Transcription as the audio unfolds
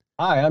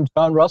Hi, I'm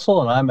John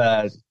Russell, and I'm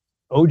at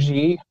OG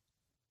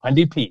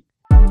Hyundai Pete.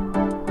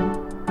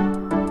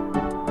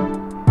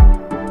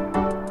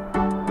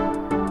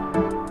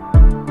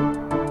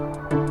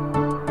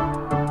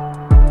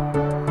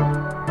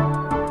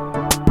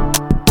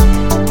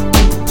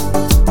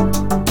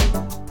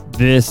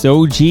 This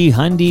OG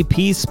Hyundai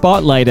P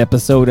Spotlight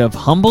episode of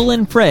Humble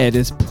and Fred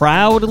is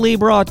proudly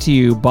brought to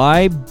you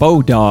by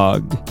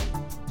Bodog,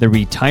 the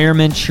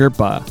Retirement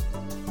Sherpa,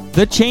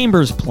 the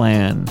Chambers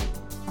Plan,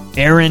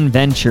 Aaron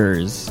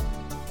Ventures,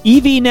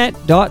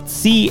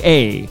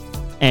 evnet.ca,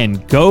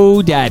 and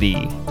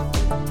GoDaddy.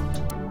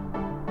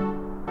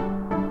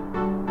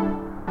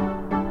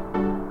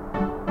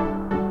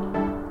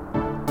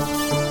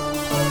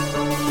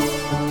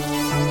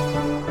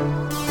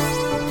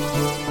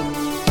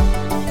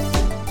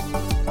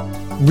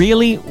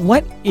 Really,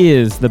 what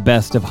is the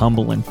best of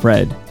Humble and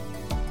Fred?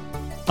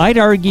 I'd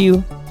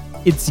argue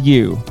it's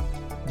you,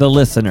 the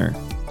listener.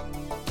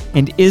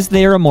 And is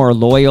there a more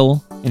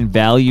loyal and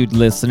valued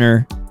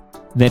listener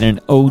than an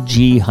OG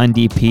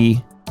Hyundai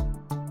P?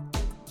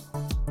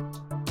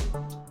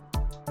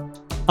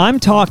 I'm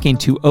talking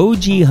to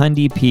OG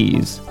Hyundai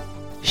Ps,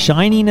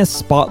 shining a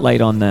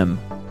spotlight on them,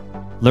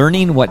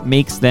 learning what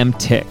makes them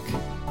tick.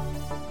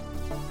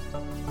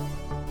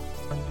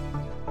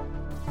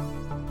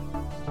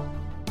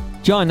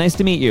 John, nice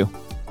to meet you.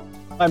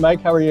 Hi,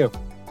 Mike. How are you?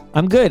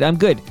 I'm good.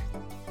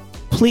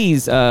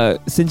 Please,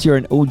 since you're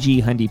an OG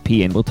Hyundai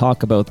P, and we'll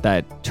talk about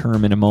that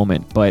term in a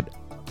moment, but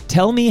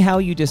tell me how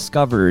you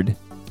discovered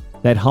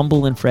that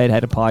Humble and Fred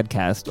had a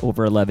podcast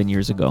over 11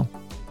 years ago.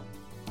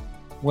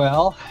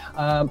 Well,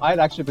 I'd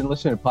actually been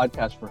listening to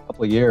podcasts for a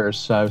couple of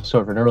years. I was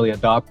sort of an early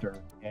adopter.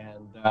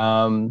 And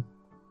I'm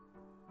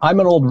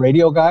an old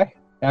radio guy,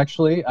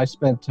 actually. I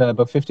spent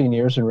about 15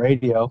 years in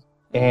radio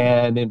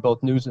and in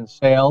both news and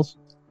sales.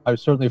 I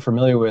was certainly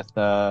familiar with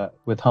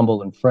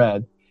Humble and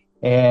Fred,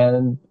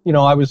 and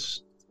I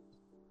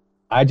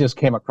just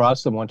came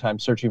across them one time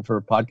searching for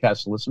a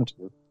podcast to listen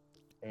to,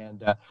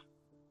 and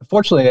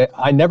unfortunately,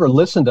 I never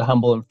listened to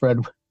Humble and Fred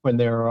when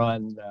they were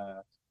on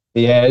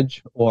The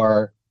Edge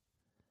or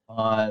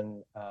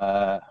on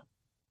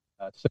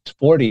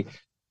 640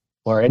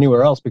 or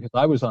anywhere else because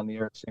I was on the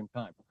air at the same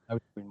time. I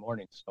was doing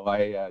mornings, so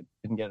I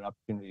didn't get an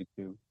opportunity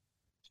to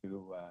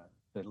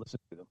listen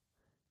to them.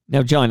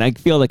 Now, John, I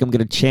feel like I'm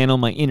going to channel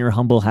my inner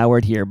Humble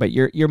Howard here, but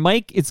your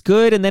mic, it's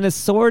good, and then it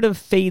sort of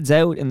fades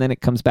out, and then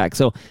it comes back.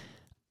 So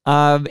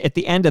at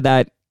the end of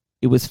that,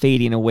 it was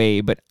fading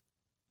away, but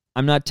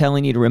I'm not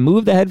telling you to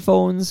remove the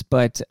headphones,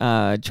 but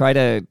try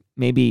to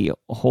maybe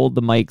hold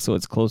the mic so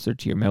it's closer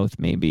to your mouth,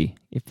 maybe,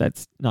 if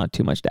that's not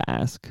too much to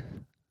ask.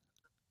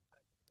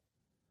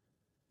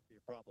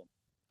 Problem.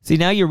 See,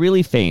 now you're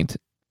really faint.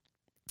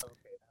 Okay,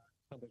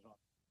 something's wrong.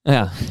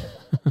 Yeah.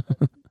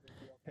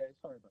 Okay,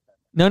 sorry about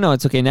that. No,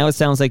 it's okay. Now it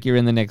sounds like you're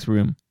in the next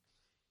room.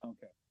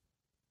 Okay.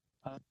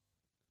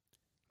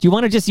 Do you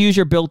want to just use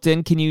your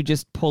built-in? Can you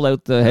just pull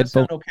out the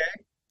headphone? Sound okay?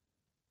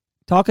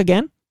 Talk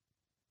again?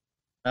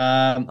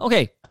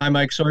 Okay. Hi,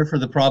 Mike. Sorry for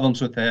the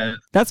problems with that.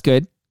 That's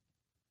good.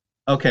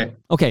 Okay.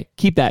 Okay,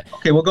 keep that.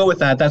 Okay, we'll go with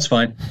that. That's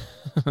fine.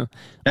 Now,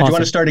 do you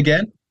want to start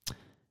again?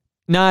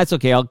 No, it's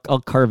okay. I'll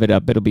carve it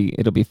up. It'll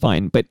be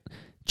fine. But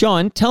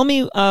John, tell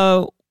me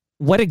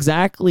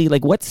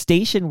what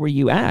station were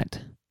you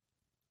at?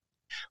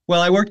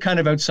 Well, I worked kind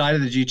of outside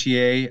of the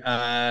GTA.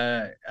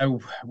 I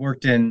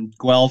worked in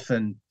Guelph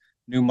and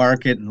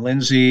Newmarket and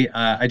Lindsay.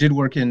 I did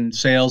work in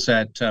sales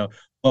at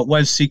what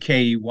was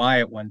CKEY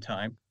at one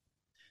time,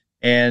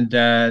 and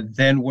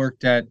then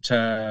worked at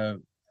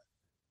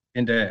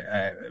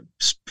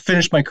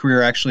finished my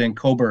career actually in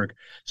Coburg.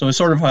 So it's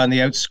sort of on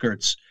the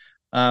outskirts.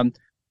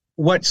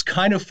 What's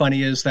kind of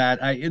funny is that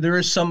there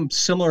are some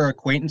similar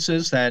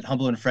acquaintances that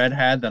Humble and Fred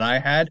had that I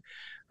had.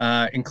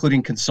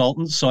 Including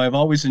consultants. So I've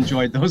always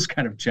enjoyed those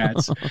kind of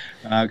chats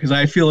because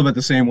I feel about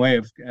the same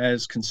way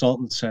as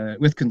consultants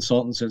with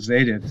consultants as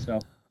they did. So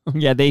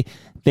yeah, they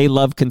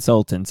love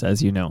consultants,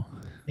 as you know.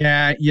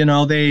 Yeah,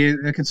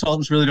 the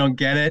consultants really don't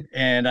get it,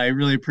 and I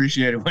really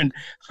appreciate it when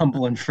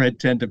Humble and Fred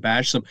tend to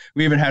bash them.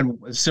 We even had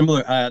a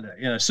similar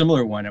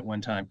one at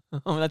one time.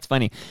 Oh, that's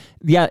funny.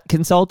 Yeah,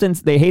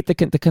 consultants, they hate the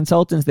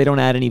consultants. They don't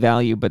add any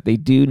value, but they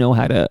do know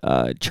how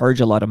to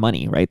charge a lot of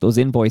money, right? Those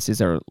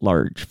invoices are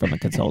large from a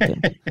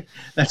consultant.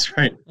 That's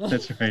right.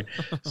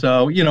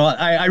 So,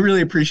 I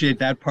really appreciate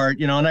that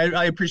part, and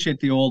I appreciate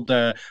the old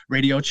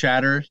radio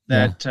chatter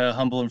that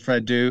Humble and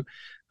Fred do.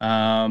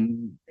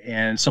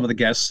 And some of the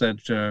guests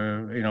that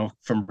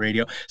from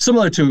radio,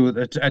 similar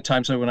to at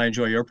times when I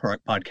enjoy your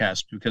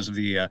podcast because of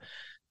the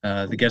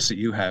guests that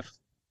you have.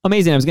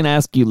 Amazing. I was going to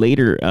ask you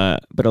later,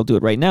 but I'll do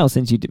it right now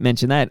since you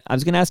mentioned that. I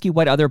was going to ask you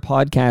what other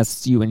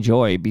podcasts you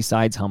enjoy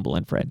besides Humble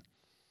and Fred.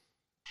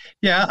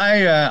 Yeah,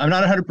 I'm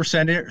not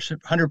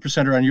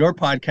 100% on your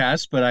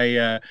podcast, but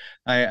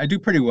I do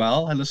pretty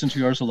well. I listen to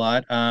yours a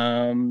lot.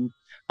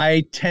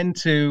 I tend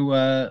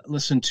to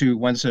listen to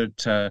ones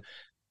that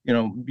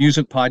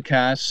music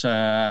podcasts.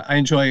 I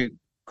enjoy,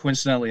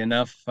 coincidentally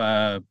enough,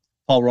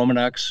 Paul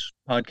Romanuk's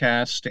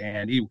podcast,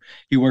 and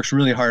he works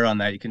really hard on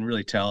that. You can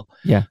really tell.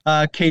 Yeah.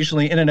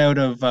 Occasionally in and out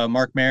of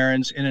Mark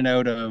Maron's, in and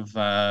out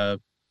of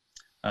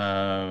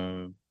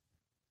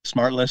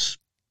Smartless.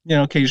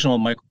 Occasional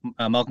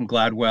Malcolm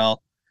Gladwell.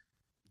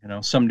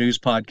 Some news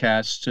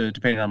podcasts,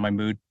 depending on my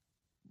mood.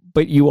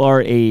 But you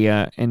are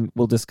and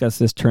we'll discuss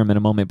this term in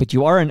a moment, but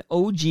you are an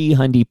OG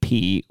Hundy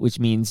P, which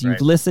means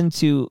you've listened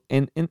to,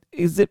 and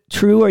is it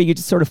true, or are you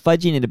just sort of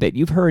fudging it a bit?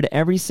 You've heard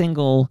every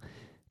single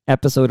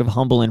episode of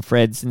Humble and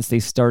Fred since they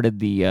started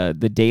the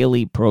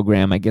daily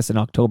program, I guess, in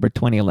October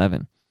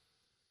 2011.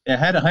 I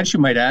had a hunch you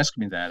might ask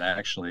me that,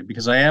 actually,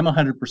 because I am a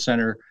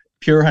 100%er,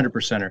 pure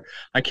 100%er.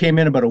 I came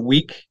in about a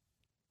week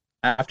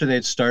after they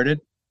had started,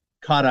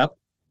 caught up,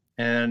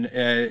 and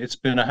it's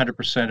been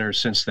 100%er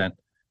since then.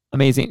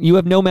 Amazing. You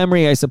have no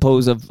memory, I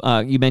suppose, of,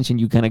 you mentioned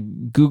you kind of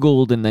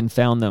Googled and then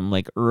found them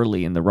like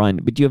early in the run,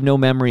 but you have no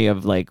memory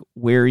of like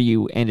where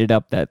you ended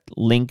up that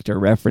linked or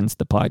referenced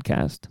the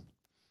podcast.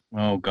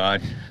 Oh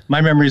God. My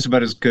memory is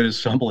about as good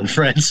as Humble and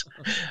Fred's.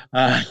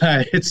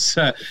 It's,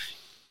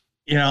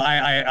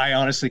 I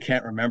honestly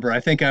can't remember. I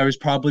think I was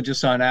probably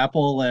just on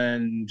Apple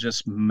and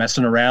just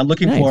messing around,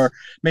 looking for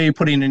maybe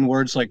putting in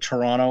words like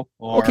Toronto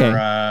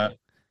or,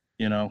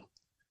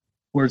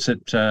 words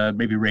that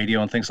maybe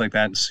radio and things like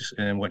that,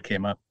 and what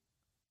came up.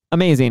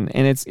 Amazing.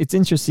 And it's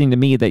interesting to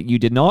me that you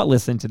did not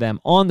listen to them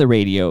on the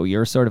radio.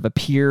 You're sort of a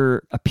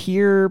peer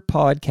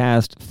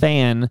podcast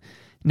fan.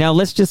 Now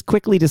let's just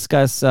quickly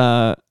discuss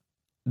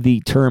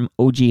the term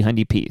OG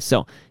Hundy P.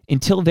 So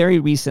until very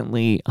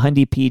recently,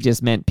 Hundy P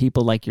just meant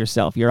people like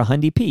yourself. You're a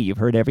Hundy P. You've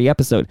heard every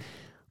episode.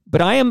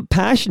 But I am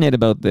passionate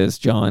about this,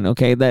 John,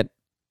 okay, that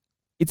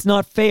it's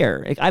not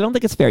fair. I don't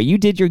think it's fair. You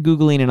did your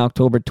Googling in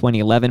October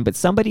 2011, but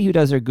somebody who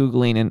does their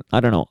Googling in,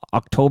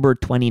 October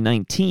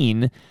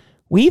 2019,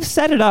 we've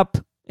set it up,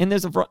 and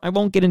I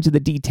won't get into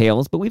the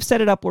details, but we've set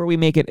it up where we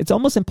make it's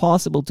almost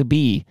impossible to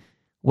be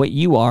what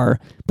you are.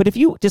 But if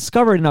you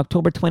discovered in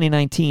October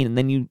 2019, and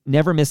then you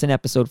never miss an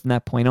episode from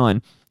that point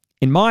on,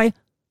 in my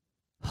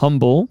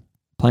humble,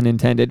 pun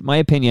intended, my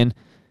opinion,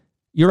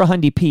 you're a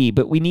Hundy P,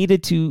 but we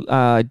needed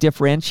to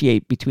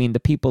differentiate between the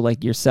people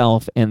like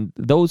yourself and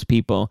those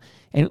people.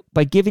 And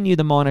by giving you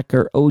the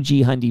moniker OG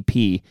Hundy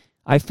P,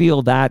 I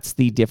feel that's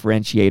the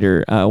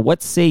differentiator.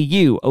 What say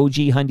you, OG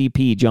Hundy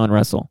P, John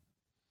Russell?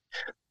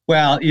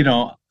 Well,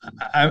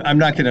 I'm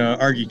not going to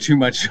argue too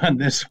much on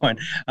this one,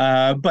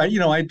 but,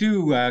 I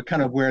do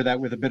kind of wear that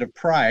with a bit of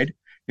pride.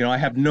 I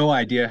have no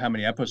idea how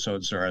many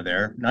episodes are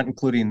there, not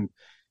including,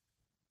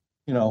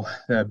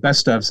 the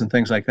best ofs and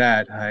things like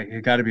that.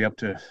 It got to be up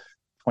to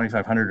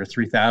 2,500 or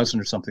 3,000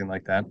 or something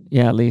like that.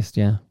 Yeah, at least.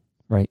 Yeah.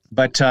 Right.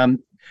 But,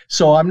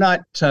 so I'm not,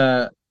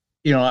 I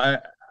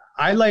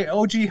like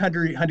OG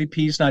Hundy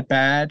P's not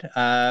bad.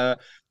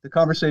 The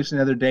conversation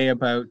the other day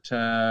about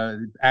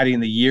adding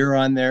the year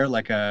on there,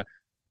 like say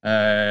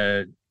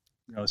a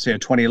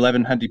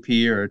 2011 Hundy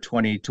P or a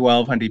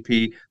 2012 Hundy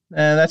P,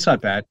 that's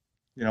not bad.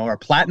 Or a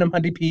platinum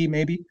Hundy P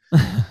maybe,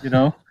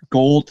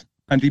 gold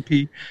Hundy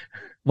P.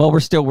 Well,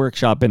 we're still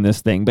workshopping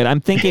this thing, but I'm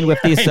thinking with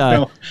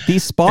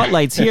these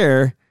spotlights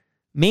here,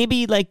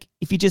 maybe like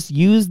if you just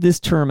use this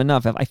term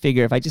enough, I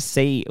figure if I just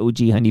say OG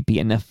Hundy P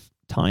enough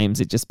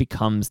times, it just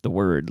becomes the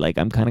word. Like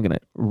I'm kind of going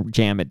to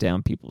jam it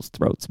down people's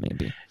throats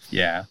maybe.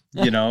 Yeah.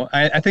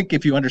 I think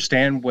if you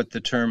understand what the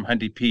term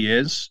Hundy P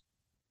is,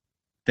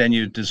 then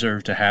you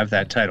deserve to have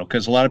that title,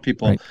 because a lot of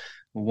people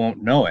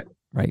won't know it,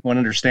 won't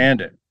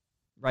understand it.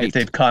 Right. If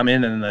they've come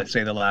in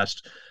say the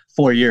last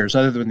 4 years,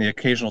 other than the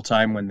occasional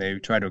time when they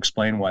try to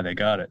explain why they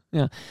got it.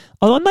 Yeah.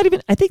 Although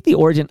I think the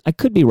origin, I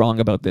could be wrong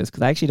about this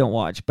because I actually don't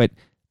watch, but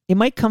it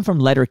might come from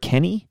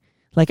Letterkenny.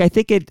 Like I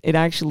think it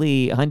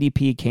actually, Hundy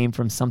P came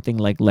from something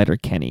like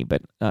Letterkenny,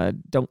 but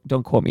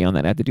don't quote me on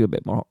that. I have to do a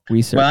bit more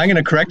research. Well, I'm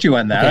going to correct you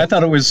on that. Okay. I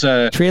thought it was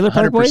Trailer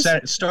Park Boys?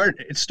 It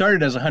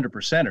started as a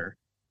 100%er,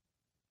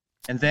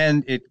 and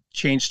then it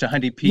changed to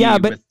Hundy P. Yeah,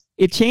 but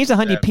it changed to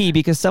Hundy P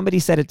because somebody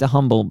said it to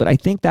Humble, but I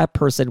think that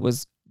person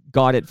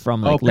got it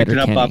from like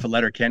Letterkenny. Picked it up off of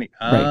Letterkenny.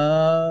 Right.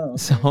 Okay.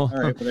 So, all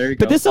right, well, there you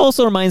but go. this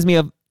also reminds me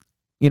of,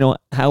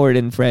 Howard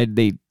and Fred.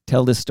 They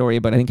tell this story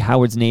about, I think,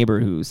 Howard's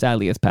neighbor who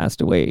sadly has passed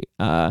away.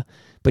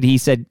 But he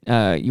said,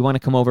 you want to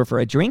come over for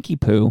a drinky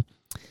poo?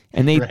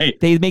 And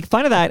they make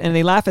fun of that and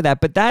they laugh at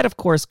that. But that, of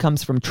course,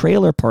 comes from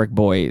Trailer Park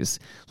Boys.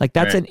 Like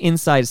that's an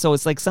inside. So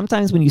it's like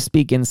sometimes when you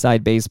speak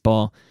inside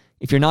baseball,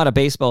 if you're not a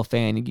baseball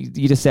fan,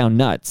 you just sound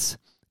nuts.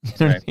 You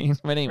know what I mean?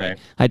 But anyway,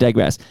 I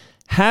digress.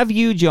 Have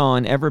you,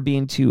 John, ever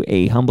been to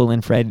a Humble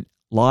and Fred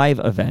live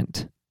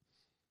event?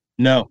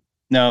 No,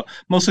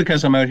 mostly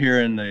because I'm out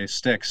here in the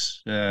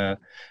sticks. I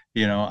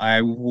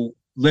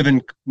live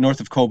in north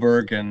of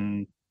Cobourg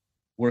and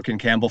work in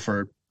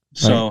Campbellford,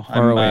 so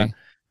I'm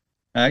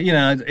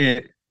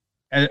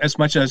as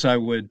much as I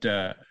would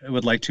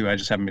like to, I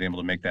just haven't been able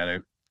to make that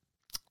out.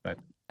 But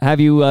have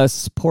you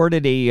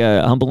supported a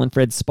Humble and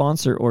Fred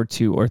sponsor or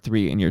two or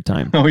three in your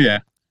time? Oh yeah,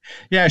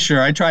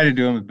 sure. I try to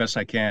do them the best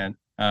I can.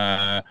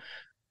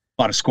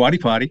 Bought a squatty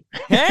potty.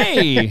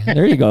 Hey,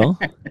 there you go.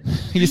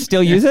 You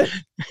still use it?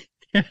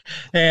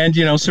 And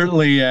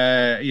certainly,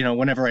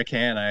 whenever I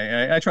can,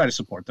 I try to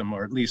support them,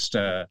 or at least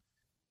do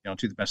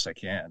the best I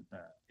can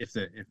if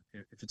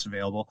it's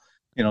available.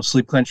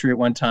 Sleep Country at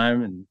one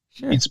time, and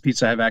Sure.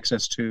 Pizza I have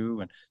access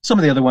to, and some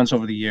of the other ones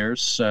over the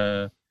years.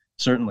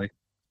 Certainly,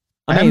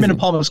 I haven't been to Amazing.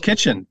 Palma's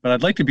Kitchen, but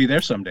I'd like to be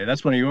there someday.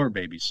 That's one of your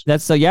babies.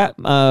 That's so yeah,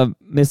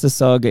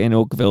 Mississauga and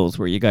Oakville is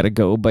where you got to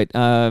go. But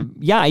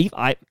yeah,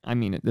 I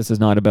mean, this is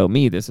not about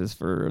me. This is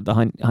for the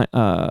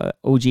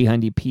OG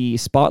Hundy P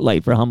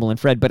spotlight for Humble and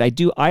Fred. But I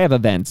have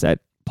events at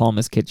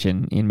Palma's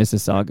Kitchen in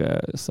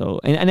Mississauga. So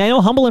and I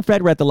know Humble and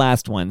Fred were at the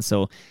last one.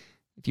 So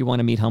if you want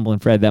to meet Humble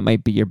and Fred, that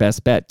might be your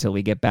best bet till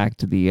we get back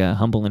to the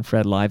Humble and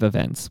Fred live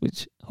events,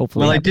 which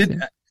hopefully. Well, I happens did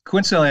soon.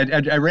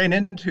 coincidentally. I ran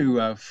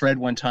into Fred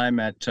one time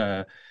at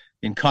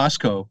in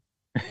Costco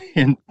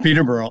in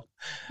Peterborough.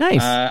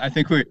 Nice. I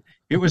think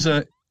it was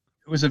a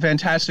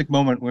fantastic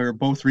moment. We were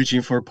both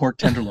reaching for a pork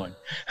tenderloin.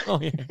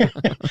 Oh yeah.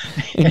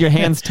 And your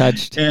hands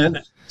touched. And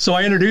so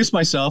I introduced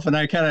myself, and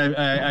I kind of,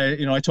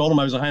 I told him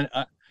I was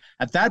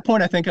at that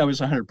point, I think I was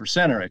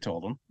 100%er. I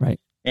told him, Right.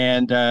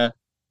 and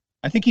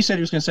I think he said he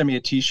was going to send me a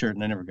T-shirt,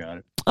 and I never got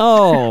it.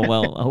 Oh,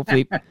 well,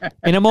 hopefully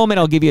in a moment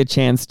I'll give you a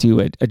chance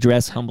to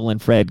address Humble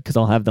and Fred because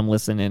I'll have them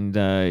listen and,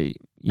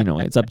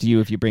 it's up to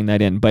you if you bring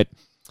that in. But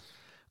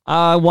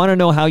I want to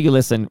know how you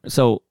listen.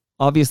 So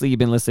obviously you've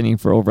been listening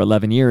for over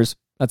 11 years.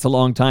 That's a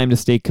long time to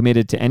stay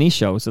committed to any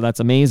show. So that's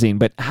amazing.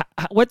 But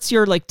what's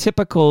your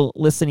typical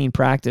listening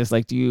practice?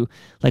 What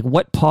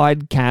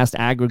podcast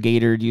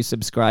aggregator do you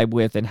subscribe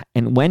with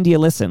and when do you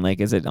listen?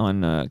 Is it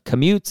on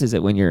commutes? Is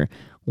it when you're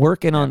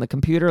working on the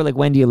computer?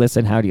 When do you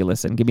listen? How do you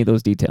listen? Give me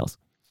those details.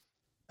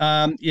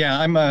 Yeah,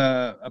 I'm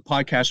a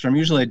podcaster. I'm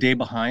usually a day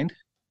behind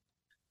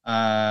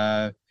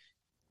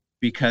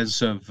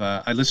because of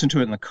I listen to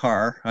it in the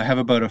car. I have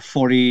about a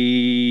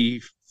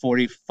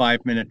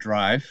 45-minute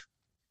drive.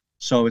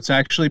 So it's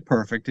actually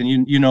perfect. And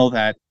you know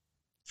that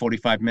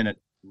 45-minute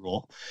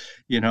rule,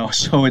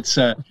 so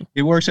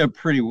it works out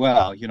pretty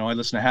well. I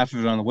listen to half of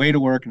it on the way to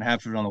work and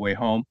half of it on the way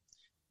home.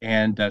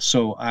 And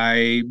so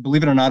I,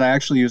 believe it or not, I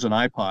actually use an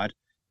iPod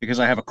because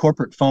I have a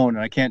corporate phone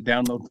and I can't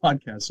download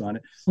podcasts on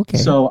it. Okay.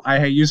 So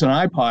I use an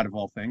iPod of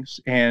all things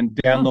and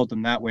download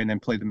them that way and then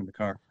play them in the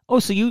car. Oh,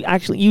 so you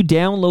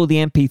download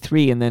the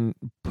MP3 and then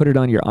put it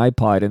on your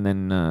iPod and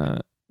then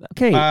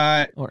okay.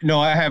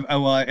 No, I have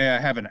I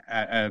have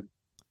a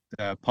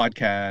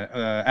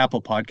podcast,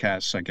 Apple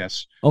Podcasts, I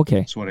guess. Okay.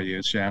 That's what I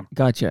use. Yeah.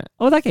 Gotcha.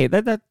 Oh, okay.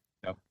 Yep.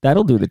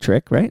 That'll do the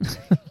trick, right?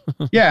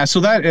 Yeah. So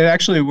that it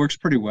actually works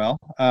pretty well.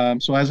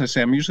 So as I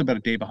say, I'm usually about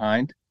a day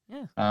behind.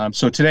 Yeah.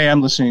 So today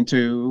I'm listening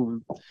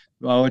to,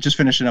 just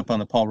finishing up on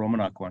the Paul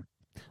Romanok one.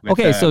 With,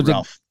 okay. So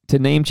Ralph. To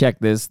name check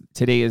this,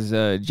 today is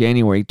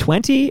January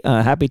 20.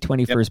 Happy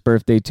 21st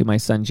birthday to my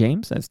son,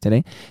 James. That's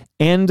today.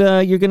 And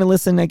you're going to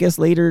listen, I guess,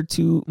 later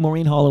to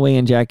Maureen Holloway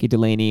and Jackie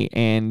Delaney,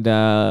 and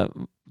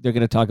they're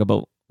going to talk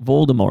about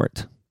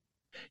Voldemort.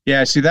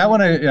 Yeah, see, that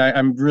one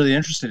I'm really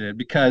interested in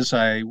because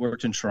I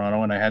worked in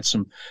Toronto and I had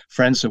some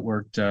friends that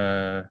worked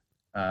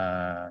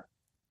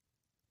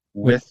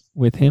with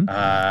him,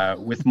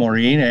 with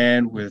Maureen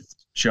and with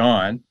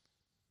John.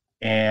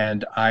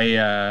 And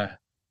in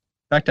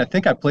fact, I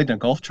think I played in a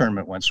golf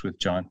tournament once with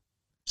John.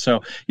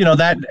 So,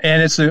 that,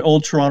 and it's the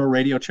old Toronto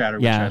radio chatter,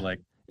 which I like.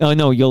 Oh,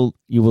 no, you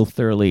will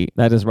thoroughly,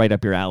 that is right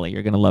up your alley.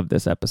 You're going to love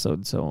this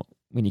episode. So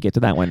when you get to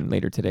that one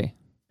later today.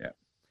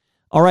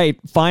 All right,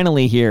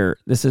 finally here,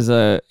 this is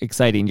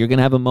exciting. You're going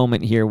to have a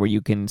moment here where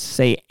you can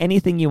say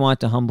anything you want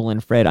to Humble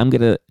and Fred. I'm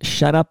going to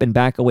shut up and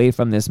back away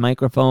from this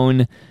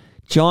microphone.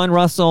 John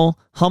Russell,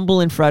 Humble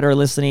and Fred are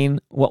listening.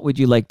 What would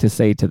you like to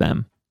say to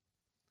them?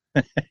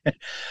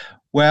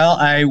 Well,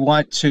 I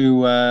want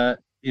to,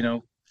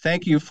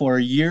 thank you for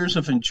years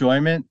of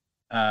enjoyment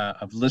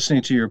of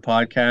listening to your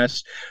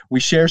podcast. We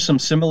share some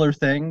similar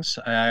things.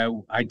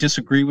 I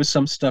disagree with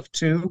some stuff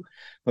too,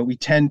 but we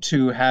tend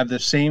to have the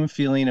same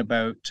feeling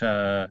about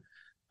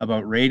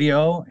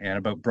radio and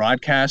about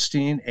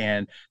broadcasting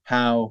and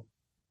how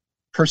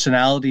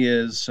personality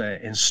is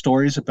in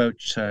stories about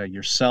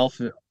yourself,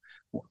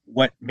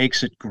 what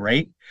makes it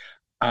great.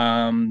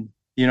 I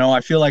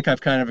feel like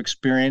I've kind of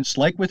experienced,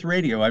 like with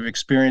radio, I've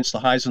experienced the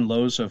highs and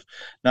lows of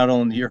not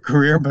only your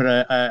career,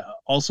 but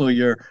also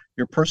your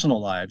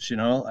personal lives.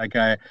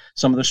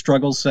 Some of the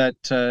struggles that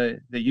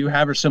you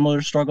have are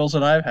similar struggles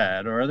that I've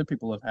had or other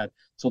people have had.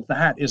 So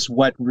that is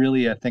what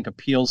really I think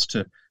appeals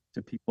to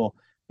people.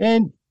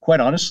 And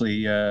quite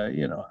honestly,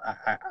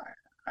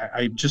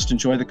 I just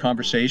enjoy the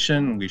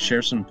conversation. We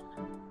share some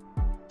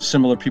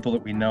similar people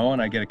that we know,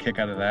 and I get a kick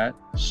out of that.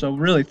 So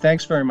really,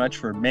 thanks very much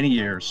for many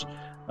years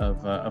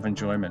of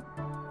enjoyment.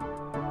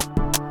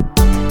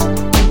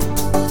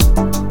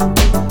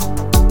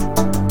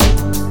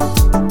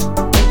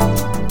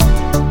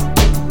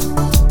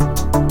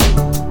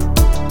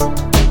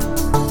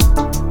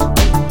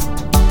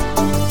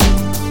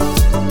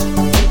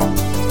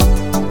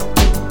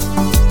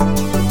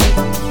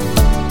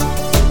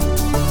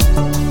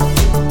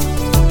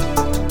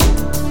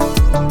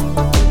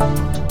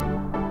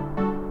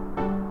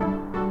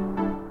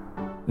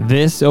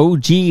 This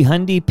OG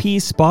Hyundai P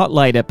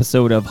Spotlight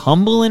episode of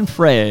Humble and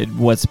Fred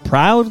was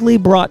proudly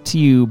brought to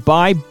you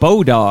by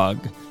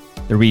Bodog,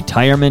 the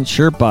Retirement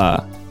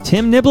Sherpa,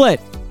 Tim Niblett,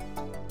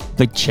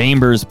 The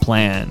Chambers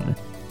Plan,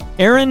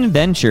 Aaron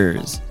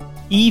Ventures,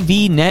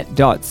 evnet.ca,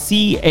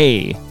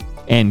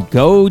 and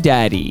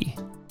GoDaddy.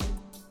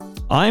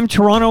 I'm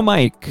Toronto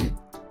Mike.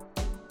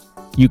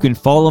 You can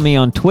follow me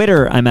on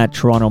Twitter. I'm at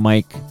Toronto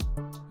Mike.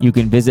 You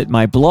can visit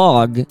my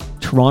blog,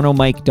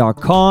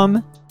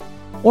 torontomike.com,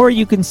 or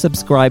you can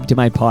subscribe to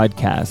my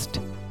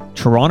podcast,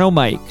 Toronto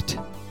Miked.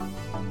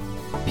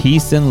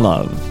 Peace and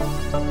love.